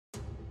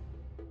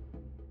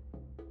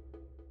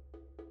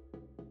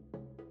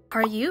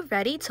Are you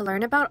ready to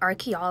learn about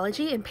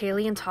archaeology and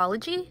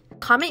paleontology?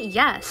 Comment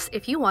yes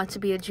if you want to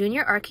be a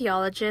junior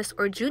archaeologist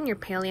or junior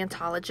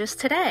paleontologist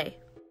today.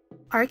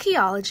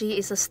 Archaeology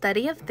is a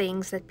study of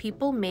things that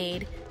people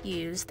made,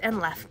 used,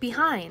 and left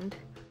behind.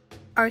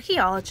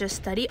 Archaeologists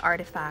study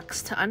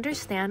artifacts to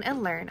understand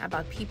and learn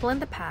about people in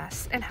the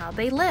past and how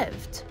they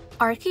lived.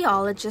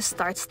 Archaeologists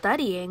start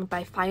studying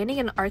by finding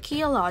an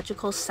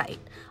archaeological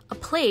site, a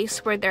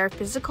place where there are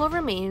physical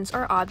remains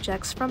or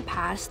objects from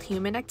past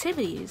human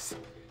activities.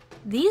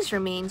 These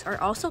remains are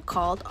also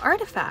called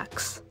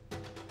artifacts.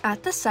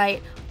 At the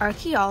site,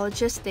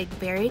 archaeologists dig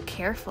very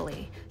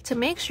carefully to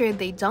make sure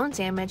they don't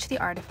damage the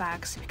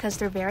artifacts because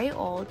they're very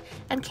old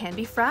and can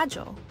be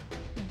fragile.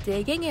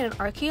 Digging in an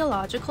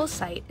archaeological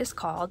site is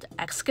called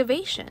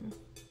excavation.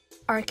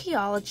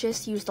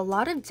 Archaeologists used a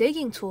lot of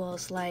digging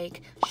tools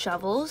like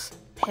shovels,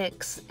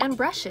 picks, and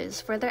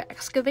brushes for their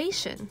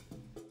excavation.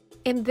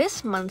 In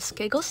this month's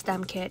GIGIL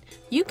STEM Kit,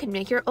 you can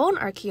make your own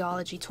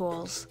archaeology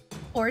tools.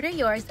 Order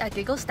yours at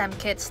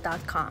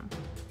GIGILSTEMKits.com.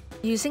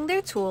 Using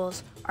their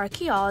tools,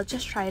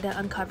 archaeologists try to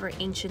uncover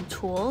ancient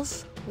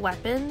tools,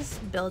 weapons,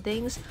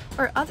 buildings,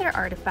 or other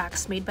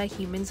artifacts made by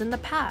humans in the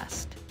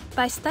past.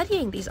 By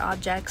studying these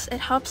objects, it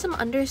helps them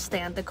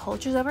understand the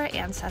cultures of our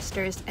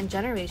ancestors and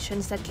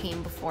generations that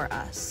came before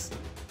us.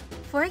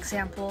 For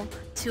example,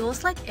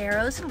 tools like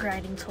arrows and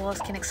grinding tools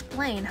can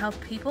explain how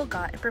people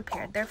got and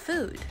prepared their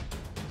food.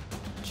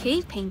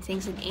 Cave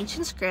paintings and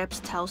ancient scripts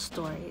tell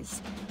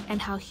stories,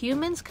 and how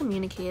humans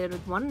communicated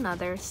with one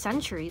another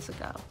centuries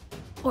ago.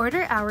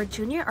 Order our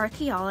Junior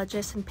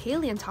Archaeologist and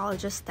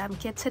Paleontologist STEM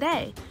Kit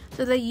today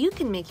so that you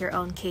can make your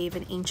own cave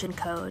and ancient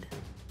code.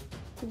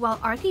 While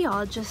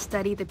archaeologists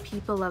study the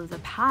people of the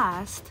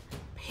past,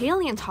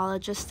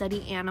 paleontologists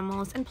study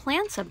animals and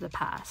plants of the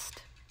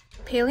past.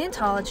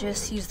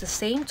 Paleontologists use the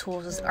same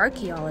tools as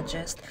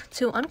archaeologists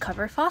to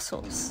uncover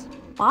fossils.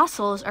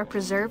 Fossils are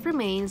preserved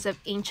remains of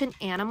ancient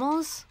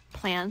animals,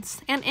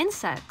 plants, and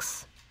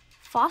insects.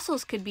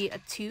 Fossils could be a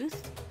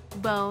tooth,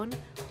 bone,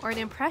 or an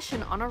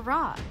impression on a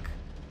rock.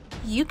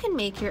 You can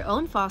make your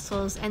own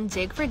fossils and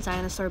dig for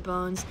dinosaur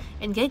bones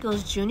in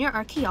GIGIL's Junior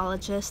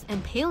Archaeologist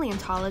and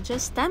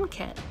Paleontologist STEM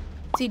Kit.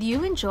 Did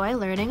you enjoy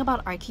learning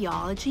about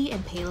archaeology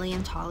and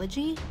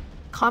paleontology?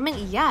 Comment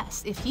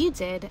yes if you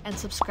did and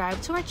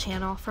subscribe to our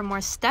channel for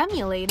more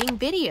stimulating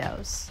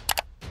videos.